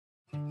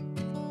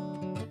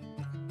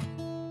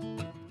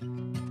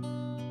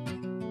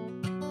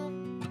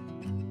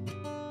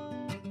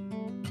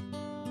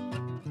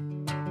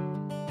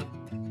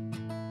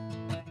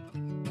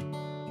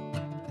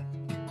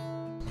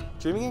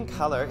Dreaming in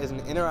Color is an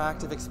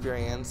interactive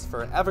experience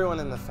for everyone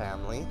in the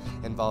family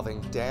involving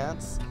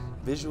dance,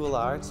 visual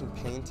arts and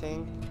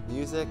painting,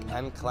 music,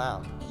 and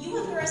clown. You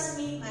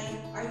underestimate my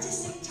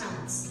artistic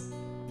talents.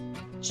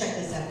 Check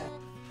this out.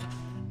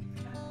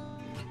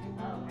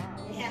 Oh,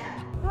 wow.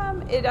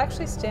 Yeah. It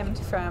actually stemmed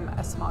from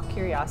a Small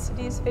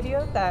Curiosities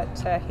video that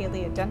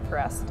Haley had done for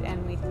us,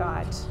 and we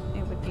thought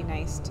it would be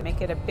nice to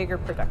make it a bigger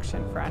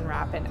production for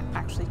Unwrap and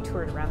actually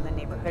tour it around the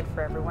neighborhood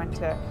for everyone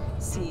to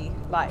see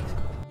live.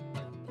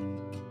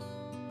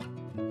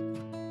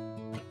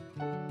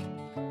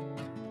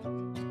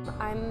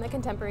 I'm a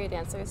contemporary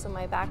dancer, so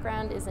my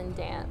background is in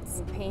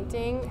dance.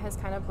 Painting has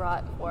kind of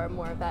brought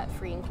more of that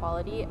freeing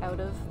quality out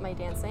of my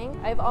dancing.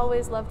 I've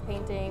always loved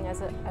painting as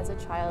a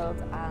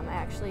child. I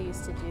actually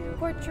used to do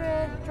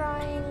portrait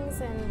drawings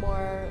and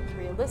more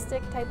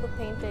realistic type of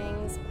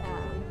paintings,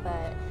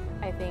 but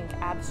I think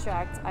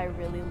abstract I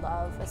really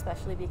love,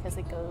 especially because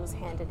it goes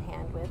hand in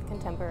hand with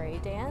contemporary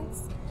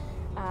dance.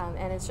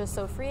 And it's just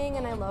so freeing,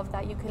 and I love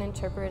that you can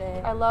interpret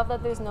it. I love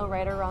that there's no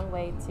right or wrong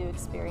way to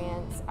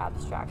experience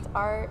abstract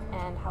art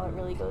and how it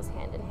really goes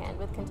hand in hand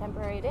with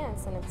contemporary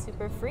dance, and it's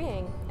super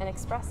freeing and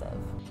expressive.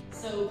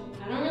 So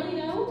I don't really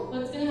know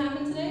what's going to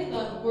happen today,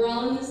 but we're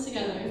all in this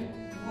together.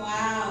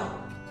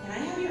 Wow. Can I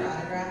have your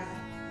autograph?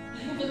 I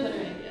have a better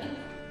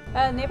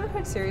idea.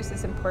 Neighbourhood Series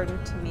is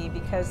important to me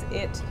because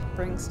it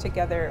brings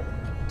together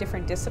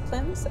different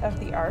disciplines of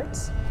the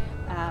arts.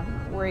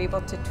 We're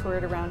able to tour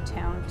it around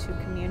town to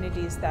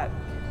communities that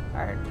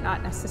are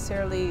not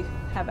necessarily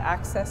have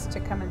access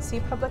to come and see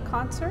public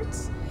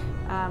concerts,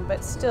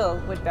 but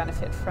still would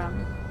benefit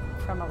from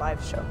a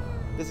live show.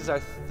 This is our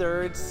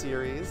third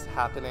series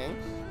happening,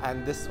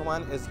 and this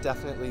one is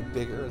definitely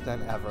bigger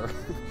than ever.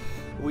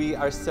 We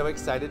are so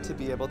excited to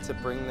be able to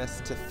bring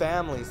this to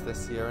families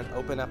this year and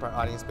open up our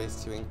audience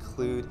base to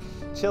include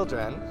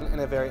children in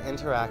a very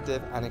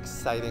interactive and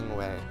exciting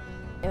way.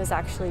 It was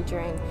actually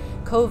during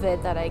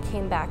COVID that I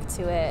came back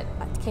to it,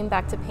 came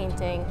back to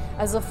painting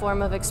as a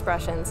form of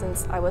expression,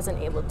 since I wasn't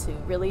able to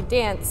really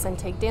dance and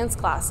take dance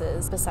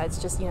classes besides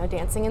just,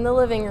 dancing in the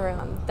living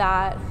room.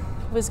 That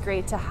was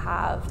great to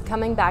have.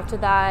 Coming back to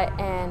that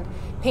and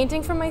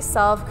painting for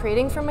myself,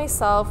 creating for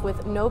myself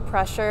with no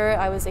pressure,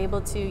 I was able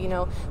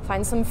to,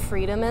 find some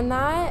freedom in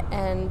that,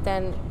 and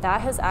then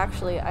that has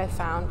actually, I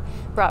found,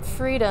 brought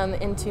freedom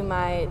into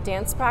my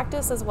dance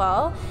practice as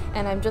well,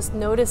 and I'm just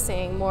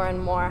noticing more and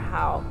more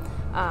how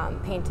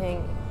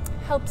painting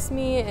helps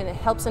me and it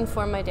helps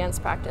inform my dance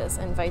practice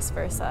and vice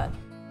versa.